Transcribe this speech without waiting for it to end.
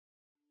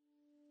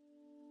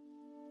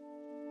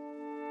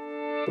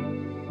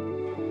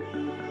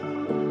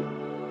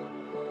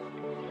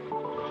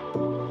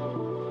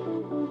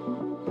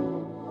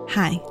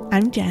Hi,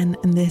 I'm Jen,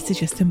 and this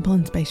is Your Simple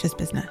and Spacious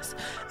Business,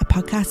 a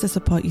podcast to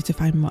support you to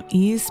find more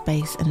ease,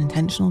 space, and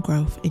intentional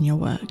growth in your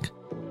work.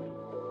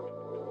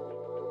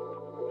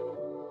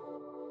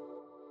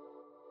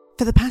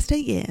 For the past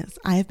 8 years,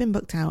 I have been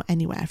booked out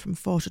anywhere from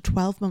 4 to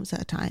 12 months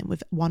at a time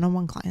with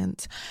one-on-one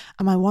clients,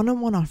 and my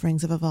one-on-one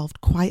offerings have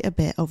evolved quite a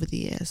bit over the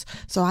years.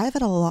 So I've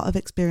had a lot of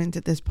experience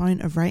at this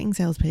point of writing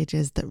sales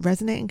pages that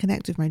resonate and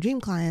connect with my dream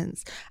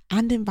clients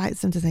and invites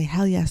them to say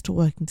hell yes to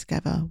working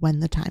together when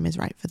the time is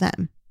right for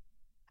them.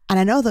 And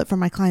I know that from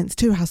my clients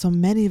too, how so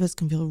many of us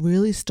can feel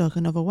really stuck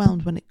and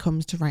overwhelmed when it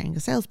comes to writing a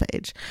sales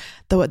page.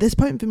 Though at this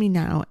point for me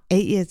now,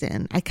 8 years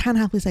in, I can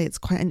happily say it's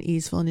quite an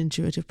easeful and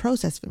intuitive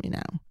process for me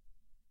now.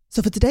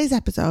 So for today's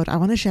episode, I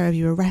want to share with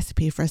you a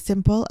recipe for a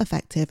simple,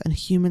 effective, and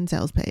human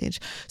sales page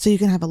so you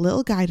can have a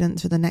little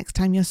guidance for the next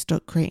time you're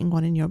stuck creating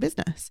one in your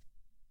business.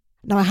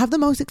 Now, I have the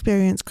most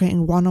experience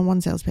creating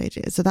one-on-one sales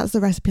pages, so that's the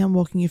recipe I'm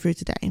walking you through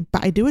today.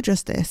 But I do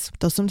adjust this,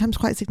 though sometimes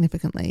quite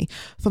significantly,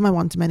 for my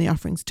one-to-many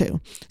offerings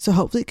too. So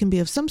hopefully it can be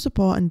of some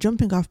support and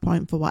jumping off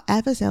point for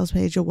whatever sales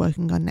page you're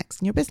working on next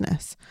in your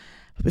business.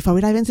 But before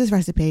we dive into this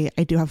recipe,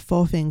 I do have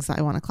 4 things that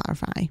I want to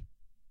clarify.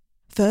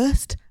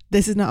 First,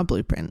 this is not a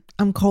blueprint.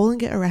 I'm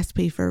calling it a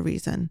recipe for a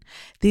reason.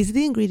 These are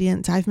the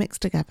ingredients I've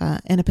mixed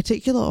together in a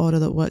particular order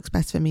that works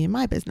best for me in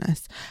my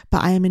business,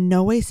 but I am in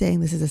no way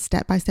saying this is a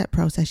step-by-step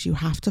process you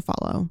have to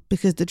follow,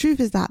 because the truth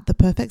is that the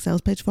perfect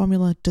sales page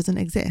formula doesn't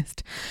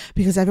exist,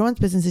 because everyone's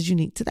business is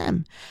unique to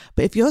them.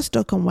 But if you're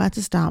stuck on where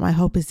to start, my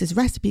hope is this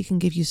recipe can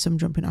give you some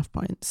jumping off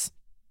points.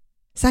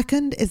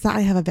 Second is that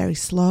I have a very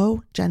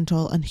slow,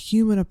 gentle, and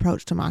human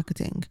approach to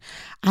marketing.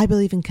 I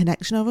believe in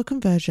connection over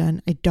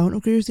conversion. I don't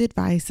agree with the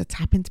advice to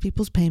tap into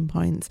people's pain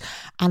points.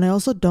 And I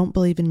also don't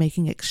believe in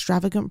making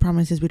extravagant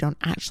promises we don't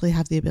actually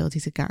have the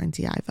ability to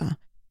guarantee either.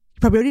 You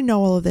probably already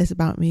know all of this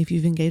about me if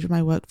you've engaged with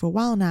my work for a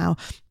while now,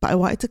 but I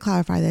wanted to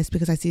clarify this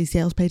because I see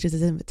sales pages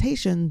as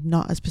invitations,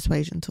 not as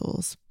persuasion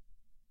tools.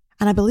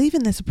 And I believe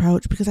in this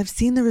approach because I've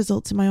seen the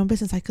results in my own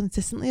business. I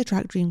consistently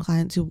attract dream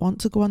clients who want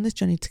to go on this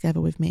journey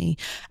together with me,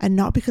 and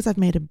not because I've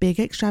made a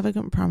big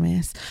extravagant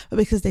promise, but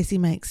because they see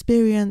my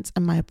experience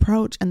and my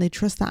approach and they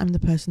trust that I'm the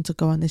person to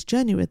go on this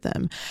journey with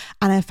them.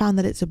 And I found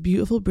that it's a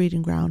beautiful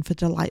breeding ground for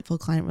delightful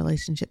client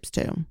relationships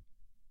too.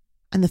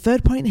 And the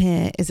third point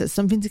here is that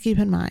something to keep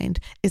in mind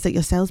is that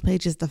your sales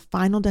page is the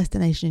final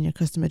destination in your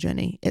customer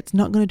journey. It's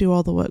not going to do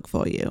all the work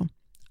for you.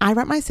 I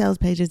write my sales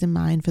pages in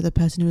mind for the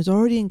person who has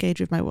already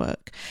engaged with my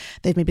work.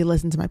 They've maybe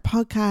listened to my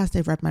podcast,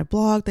 they've read my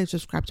blog, they've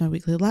subscribed to my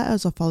weekly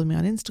letters or followed me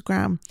on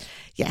Instagram.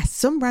 Yes,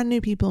 some brand new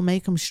people may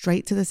come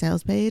straight to the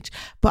sales page,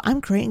 but I'm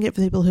creating it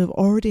for people who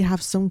already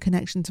have some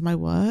connection to my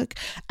work.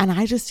 And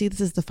I just see this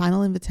as the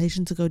final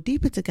invitation to go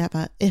deeper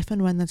together if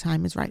and when the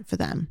time is right for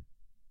them.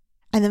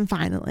 And then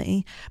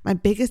finally, my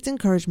biggest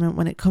encouragement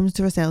when it comes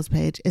to a sales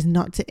page is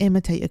not to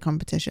imitate your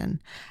competition.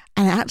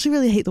 And I actually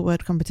really hate the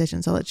word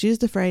competition, so let's use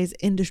the phrase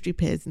industry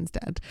peers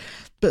instead.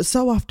 But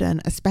so often,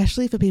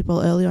 especially for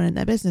people early on in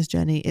their business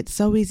journey, it's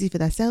so easy for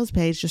their sales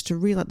page just to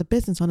reel out the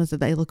business owners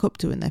that they look up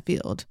to in their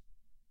field.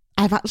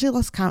 I've actually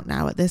lost count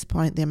now at this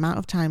point the amount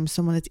of times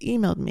someone has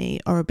emailed me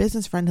or a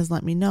business friend has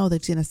let me know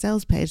they've seen a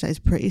sales page that is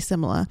pretty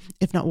similar,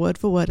 if not word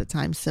for word at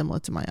times similar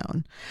to my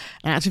own.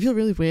 And I actually feel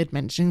really weird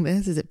mentioning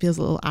this as it feels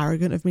a little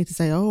arrogant of me to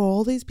say, oh,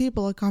 all these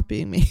people are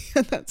copying me.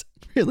 And that's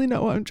really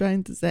not what I'm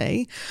trying to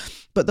say.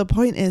 But the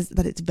point is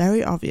that it's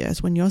very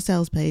obvious when your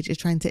sales page is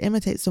trying to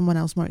imitate someone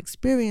else more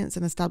experienced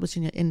and established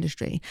in your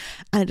industry,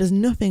 and it does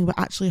nothing but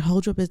actually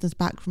hold your business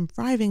back from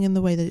thriving in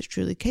the way that it's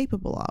truly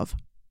capable of.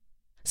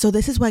 So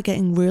this is where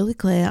getting really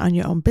clear on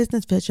your own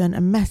business vision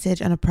and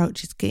message and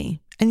approach is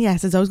key. And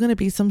yes, there's always going to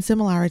be some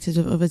similarities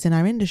with others in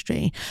our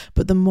industry,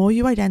 but the more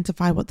you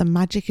identify what the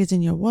magic is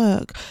in your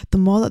work, the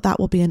more that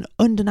will be an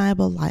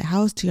undeniable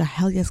lighthouse to your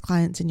hell yes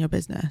clients in your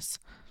business.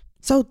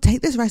 So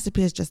take this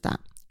recipe as just that,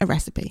 a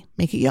recipe.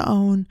 Make it your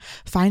own,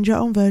 find your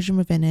own version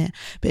within it.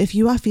 But if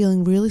you are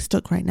feeling really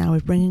stuck right now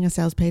with bringing a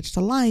sales page to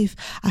life,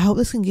 I hope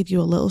this can give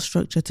you a little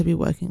structure to be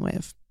working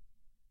with.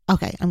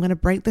 Okay, I'm going to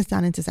break this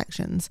down into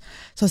sections.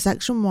 So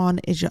section 1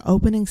 is your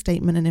opening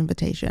statement and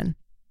invitation.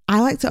 I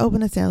like to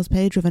open a sales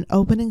page with an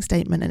opening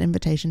statement and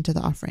invitation to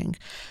the offering.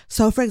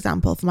 So for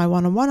example, for my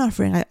one-on-one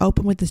offering, I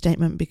open with the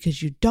statement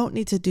because you don't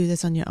need to do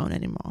this on your own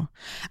anymore,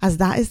 as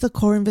that is the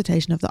core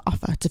invitation of the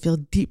offer to feel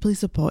deeply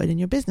supported in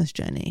your business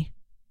journey.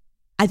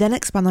 I then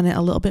expand on it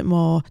a little bit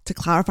more to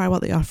clarify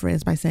what the offer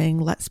is by saying,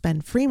 let's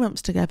spend 3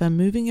 months together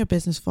moving your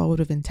business forward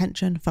with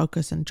intention,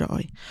 focus, and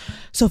joy.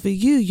 So for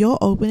you, your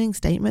opening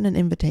statement and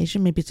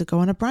invitation may be to go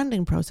on a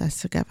branding process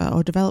together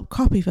or develop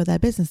copy for their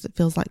business that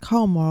feels like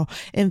home or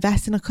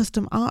invest in a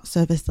custom art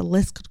service. The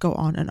list could go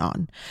on and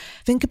on.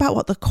 Think about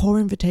what the core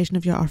invitation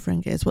of your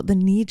offering is, what the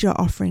need your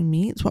offering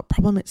meets, what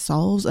problem it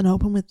solves, and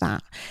open with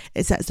that.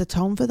 It sets the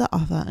tone for the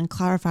offer and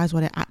clarifies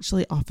what it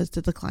actually offers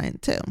to the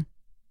client too.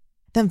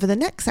 Then for the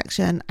next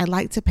section, I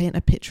like to paint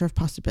a picture of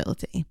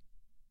possibility.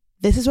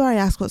 This is where I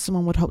ask what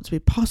someone would hope to be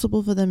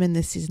possible for them in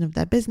this season of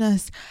their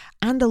business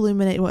and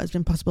illuminate what has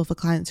been possible for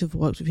clients who've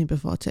worked with me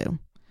before too.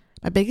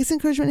 My biggest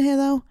encouragement here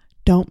though,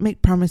 don't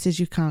make promises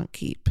you can't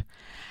keep.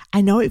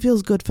 I know it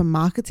feels good for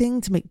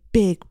marketing to make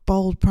big,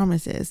 bold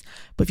promises,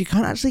 but if you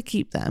can't actually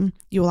keep them,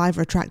 you will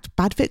either attract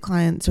bad fit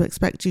clients who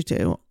expect you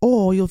to,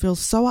 or you'll feel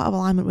so out of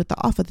alignment with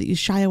the offer that you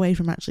shy away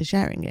from actually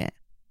sharing it.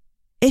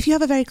 If you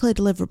have a very clear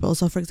deliverable,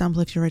 so for example,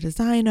 if you're a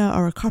designer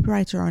or a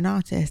copywriter or an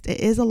artist,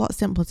 it is a lot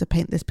simpler to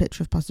paint this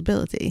picture of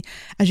possibility,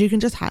 as you can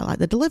just highlight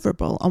the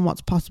deliverable and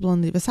what's possible on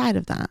the other side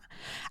of that.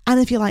 And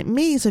if you're like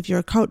me, so if you're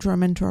a coach or a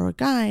mentor or a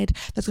guide,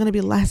 there's going to be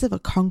less of a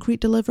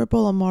concrete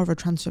deliverable and more of a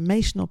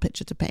transformational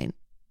picture to paint.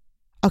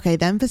 Okay,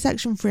 then for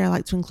section 3, I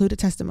like to include a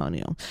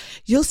testimonial.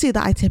 You'll see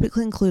that I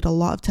typically include a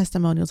lot of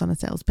testimonials on a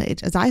sales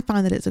page, as I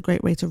find that it's a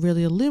great way to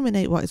really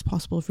illuminate what is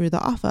possible through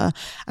the offer,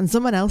 and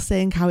someone else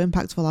saying how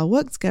impactful our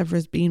work together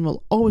has been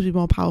will always be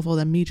more powerful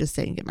than me just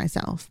saying it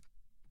myself.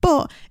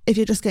 But if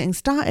you're just getting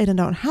started and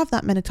don't have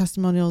that many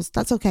testimonials,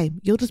 that's okay.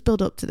 You'll just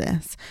build up to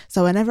this.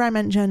 So whenever I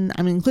mention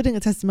I'm including a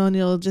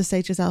testimonial, just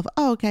say to yourself,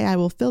 oh, okay, I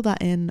will fill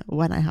that in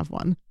when I have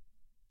one.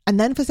 And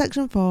then for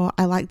section 4,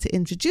 I like to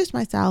introduce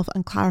myself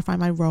and clarify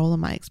my role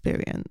and my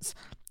experience.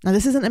 Now,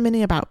 this isn't a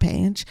mini about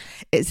page.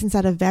 It's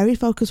instead a very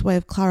focused way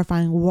of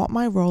clarifying what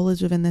my role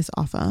is within this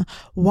offer,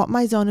 what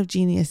my zone of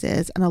genius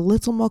is, and a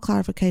little more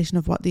clarification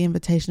of what the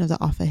invitation of the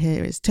offer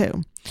here is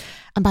too.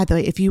 And by the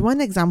way, if you want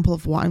an example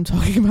of what I'm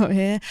talking about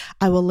here,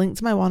 I will link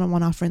to my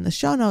one-on-one offer in the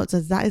show notes,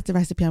 as that is the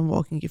recipe I'm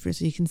walking you through,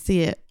 so you can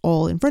see it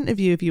all in front of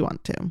you if you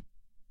want to.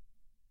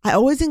 I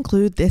always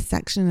include this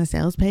section in a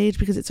sales page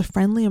because it's a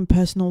friendly and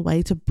personal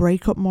way to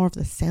break up more of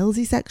the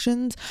salesy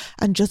sections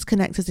and just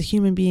connect as a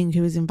human being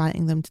who is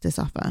inviting them to this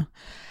offer.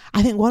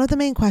 I think one of the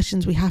main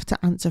questions we have to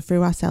answer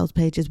through our sales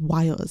page is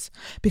why us?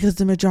 Because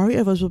the majority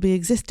of us will be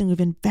existing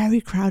within very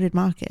crowded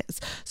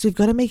markets. So we've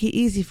got to make it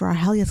easy for our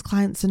hell yes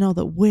clients to know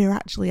that we're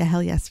actually a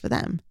hell yes for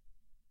them.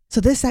 So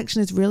this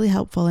section is really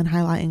helpful in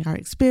highlighting our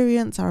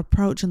experience, our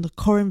approach, and the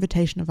core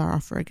invitation of our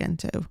offer again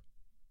too.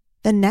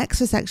 Then next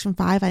for section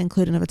 5, I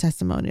include another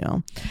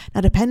testimonial.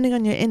 Now, depending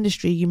on your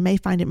industry, you may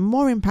find it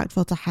more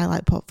impactful to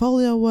highlight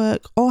portfolio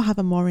work or have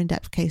a more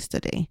in-depth case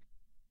study.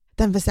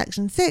 Then for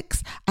section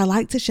 6, I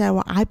like to share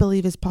what I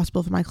believe is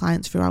possible for my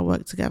clients through our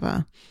work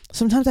together.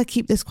 Sometimes I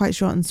keep this quite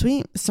short and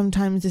sweet.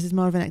 Sometimes this is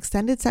more of an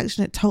extended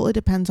section. It totally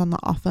depends on the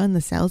offer and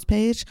the sales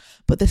page,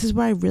 but this is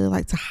where I really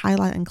like to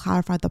highlight and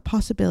clarify the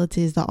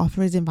possibilities the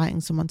offer is inviting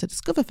someone to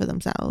discover for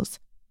themselves.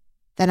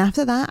 Then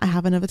after that, I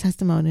have another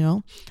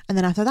testimonial. And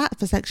then after that,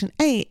 for section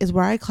 8 is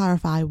where I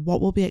clarify what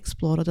will be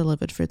explored or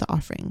delivered through the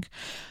offering.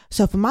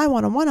 So for my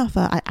one-on-one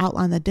offer, I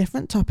outline the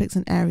different topics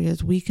and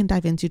areas we can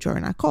dive into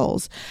during our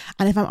calls.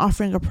 And if I'm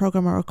offering a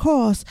program or a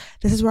course,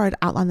 this is where I'd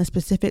outline the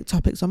specific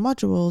topics or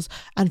modules.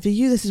 And for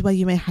you, this is where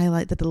you may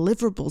highlight the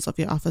deliverables of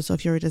your offer. So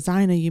if you're a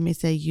designer, you may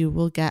say you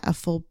will get a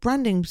full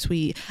branding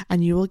suite,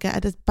 and you will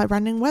get a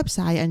branding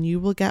website, and you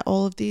will get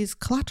all of these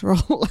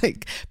collateral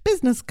like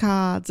business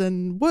cards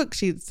and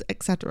worksheets,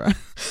 etc.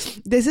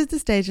 This is the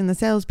stage in the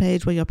sales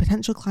page where your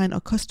potential client or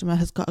customer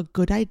has got a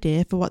good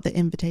idea for what the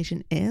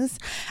invitation is,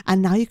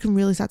 and now you can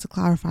really start to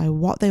clarify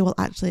what they will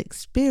actually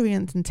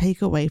experience and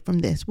take away from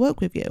this work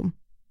with you.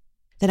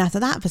 Then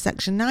after that, for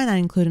section 9, I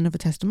include another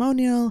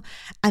testimonial.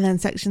 And then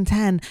section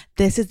 10,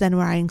 this is then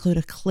where I include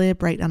a clear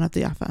breakdown of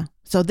the offer.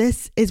 So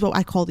this is what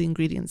I call the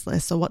ingredients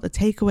list. So what the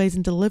takeaways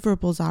and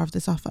deliverables are of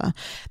this offer.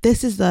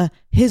 This is the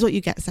here's what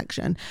you get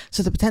section.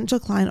 So the potential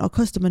client or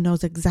customer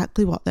knows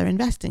exactly what they're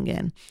investing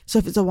in. So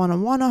if it's a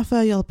one-on-one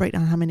offer, you'll break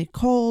down how many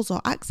calls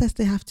or access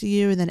they have to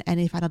you, and then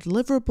any final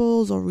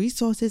deliverables or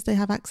resources they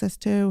have access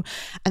to.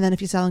 And then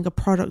if you're selling a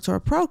product or a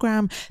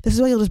program, this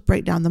is where you'll just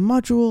break down the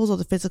modules or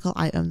the physical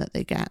item that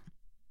they get.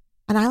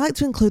 And I like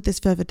to include this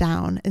further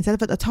down instead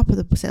of at the top of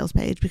the sales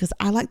page, because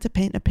I like to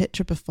paint a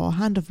picture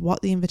beforehand of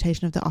what the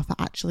invitation of the offer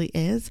actually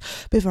is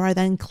before I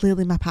then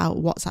clearly map out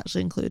what's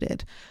actually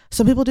included.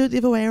 Some people do it the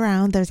other way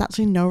around. There's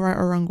actually no right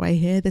or wrong way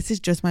here. This is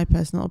just my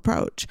personal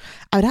approach.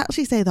 I would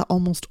actually say that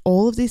almost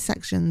all of these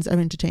sections are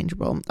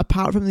interchangeable,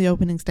 apart from the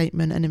opening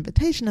statement and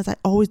invitation, as I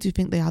always do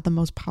think they are the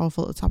most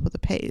powerful at the top of the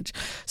page.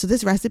 So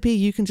this recipe,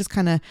 you can just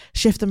kind of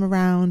shift them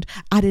around,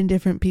 add in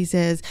different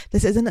pieces.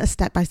 This isn't a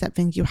step-by-step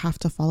thing you have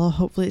to follow.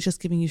 Hopefully it's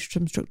just giving you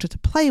some structure to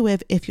play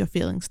with if you're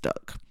feeling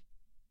stuck.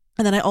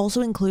 And then I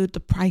also include the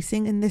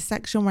pricing in this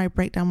section where I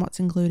break down what's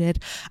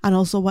included, and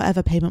also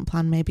whatever payment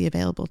plan may be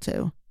available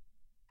too.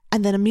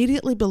 And then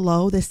immediately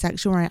below this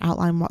section where I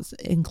outline what's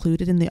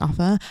included in the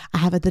offer, I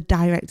have the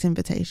direct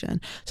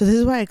invitation. So this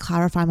is where I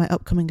clarify my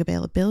upcoming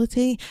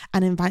availability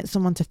and invite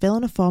someone to fill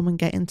in a form and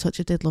get in touch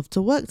if they'd love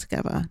to work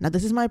together. Now,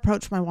 this is my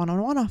approach for my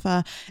one-on-one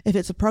offer. If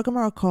it's a program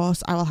or a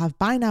course, I will have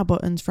buy now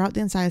buttons throughout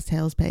the entire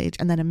sales page,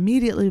 and then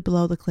immediately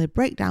below the clear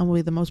breakdown will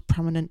be the most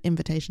prominent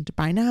invitation to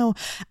buy now.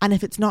 And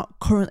if it's not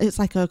currently, it's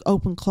like an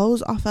open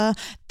close offer,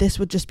 this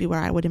would just be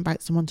where I would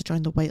invite someone to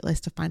join the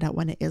waitlist to find out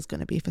when it is going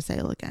to be for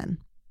sale again.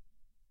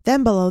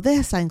 Then below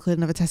this, I include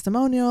another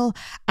testimonial.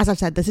 As I've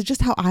said, this is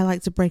just how I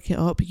like to break it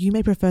up. You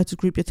may prefer to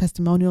group your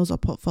testimonials or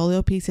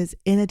portfolio pieces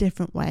in a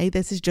different way.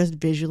 This is just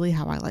visually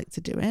how I like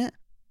to do it.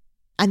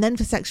 And then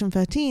for section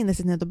 13, this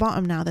is near the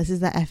bottom now, this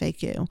is the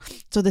FAQ.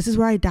 So this is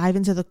where I dive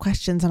into the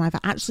questions I'm either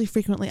actually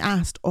frequently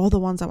asked or the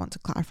ones I want to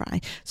clarify.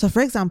 So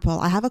for example,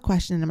 I have a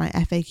question in my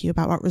FAQ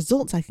about what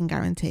results I can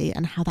guarantee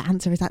and how the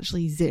answer is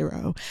actually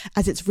 0,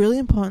 as it's really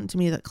important to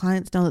me that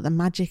clients know that the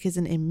magic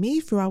isn't in me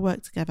through our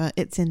work together,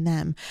 it's in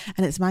them.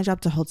 And it's my job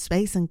to hold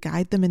space and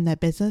guide them in their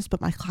business, but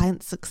my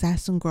clients'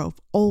 success and growth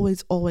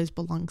always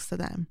belongs to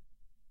them.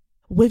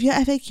 With your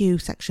FAQ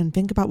section,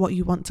 think about what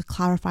you want to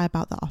clarify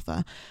about the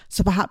offer.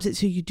 So perhaps it's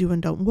who you do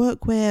and don't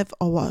work with,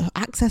 or what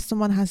access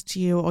someone has to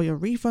you, or your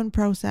refund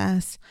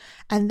process.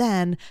 And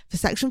then for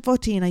section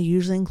 14, I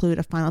usually include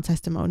a final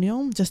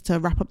testimonial just to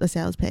wrap up the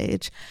sales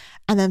page.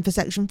 And then for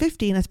section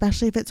 15,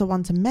 especially if it's a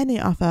one-to-many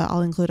offer,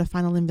 I'll include a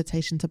final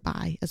invitation to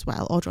buy as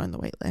well, or join the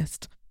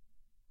waitlist.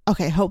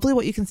 Okay, hopefully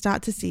what you can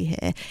start to see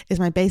here is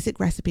my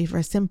basic recipe for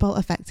a simple,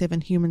 effective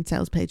and human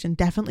sales page, and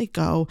definitely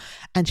go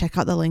and check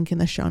out the link in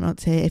the show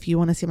notes here if you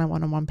want to see my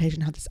one-on-one page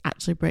and how this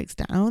actually breaks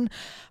down.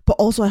 But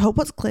also I hope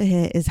what's clear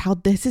here is how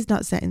this is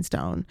not set in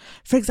stone.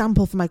 For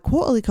example, for my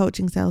quarterly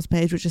coaching sales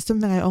page, which is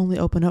something I only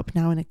open up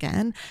now and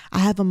again, I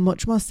have a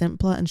much more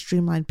simpler and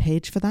streamlined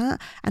page for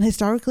that. And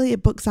historically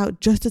it books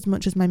out just as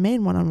much as my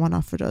main one-on-one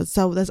offer does.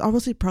 So there's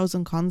obviously pros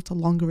and cons to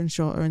longer and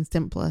shorter and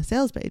simpler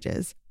sales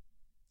pages.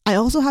 I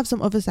also have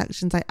some other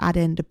sections I add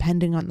in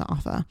depending on the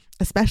offer,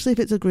 especially if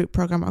it's a group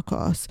program or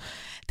course.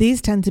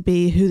 These tend to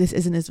be who this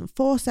is and isn't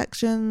for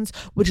sections,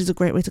 which is a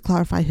great way to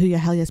clarify who your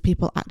Hell Yes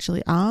people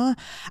actually are.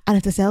 And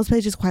if the sales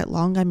page is quite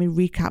long, I may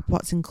recap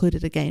what's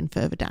included again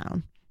further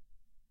down.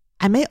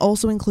 I may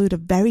also include a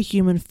very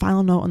human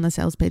final note on the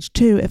sales page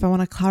too if I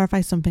want to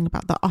clarify something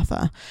about the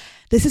offer.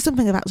 This is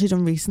something I've actually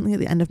done recently at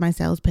the end of my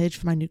sales page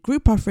for my new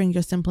group offering,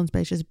 Your Simple and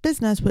Spacious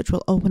Business, which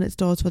will open its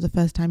doors for the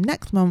first time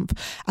next month,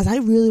 as I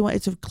really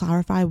wanted to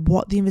clarify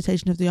what the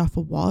invitation of the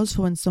offer was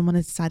for when someone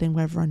is deciding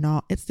whether or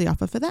not it's the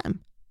offer for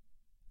them.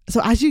 So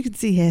as you can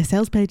see here,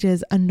 sales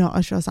pages are not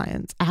a sure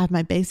science. I have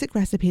my basic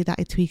recipe that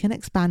I tweak and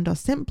expand or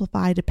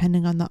simplify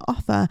depending on the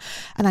offer,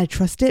 and I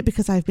trust it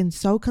because I've been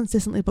so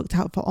consistently booked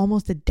out for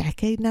almost a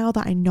decade now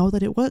that I know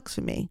that it works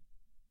for me.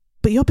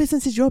 But your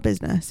business is your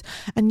business,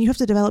 and you have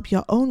to develop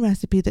your own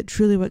recipe that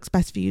truly works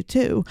best for you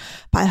too.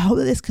 But I hope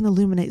that this can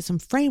illuminate some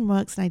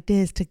frameworks and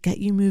ideas to get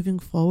you moving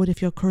forward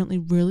if you're currently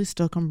really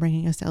stuck on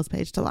bringing a sales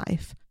page to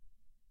life.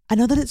 I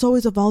know that it's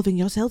always evolving.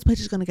 Your sales page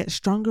is going to get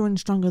stronger and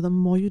stronger the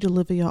more you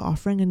deliver your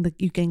offering and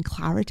you gain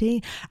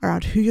clarity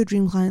around who your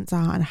dream clients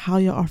are and how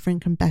your offering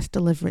can best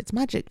deliver its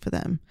magic for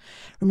them.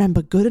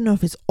 Remember, good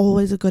enough is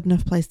always a good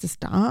enough place to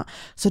start.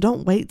 So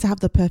don't wait to have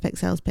the perfect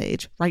sales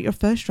page. Write your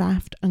first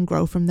draft and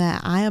grow from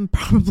there. I am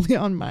probably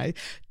on my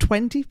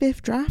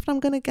 25th draft, I'm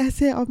going to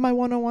guess it, of my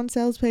one-on-one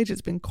sales page. It's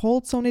been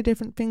called so many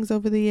different things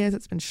over the years.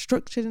 It's been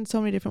structured in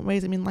so many different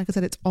ways. I mean, like I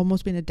said, it's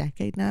almost been a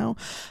decade now,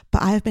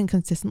 but I have been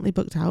consistently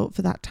booked out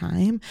for that time,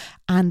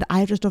 and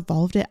I've just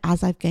evolved it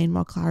as I've gained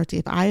more clarity.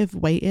 If I have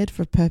waited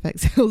for a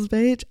perfect sales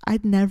page,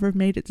 I'd never have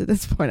made it to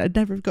this point. I'd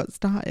never have got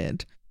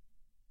started.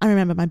 And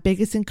remember, my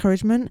biggest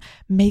encouragement,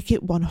 make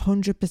it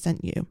 100%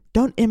 you.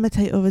 Don't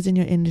imitate others in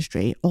your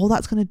industry. All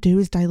that's going to do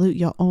is dilute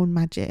your own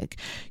magic.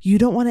 You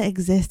don't want to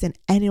exist in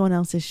anyone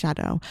else's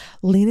shadow.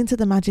 Lean into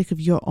the magic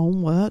of your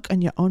own work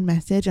and your own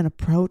message and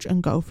approach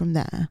and go from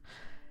there.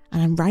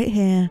 And I'm right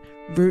here,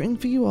 rooting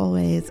for you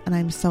always, and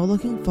I'm so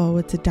looking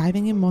forward to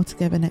diving in more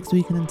together next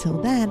week. And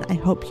until then, I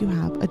hope you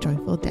have a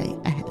joyful day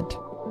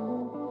ahead.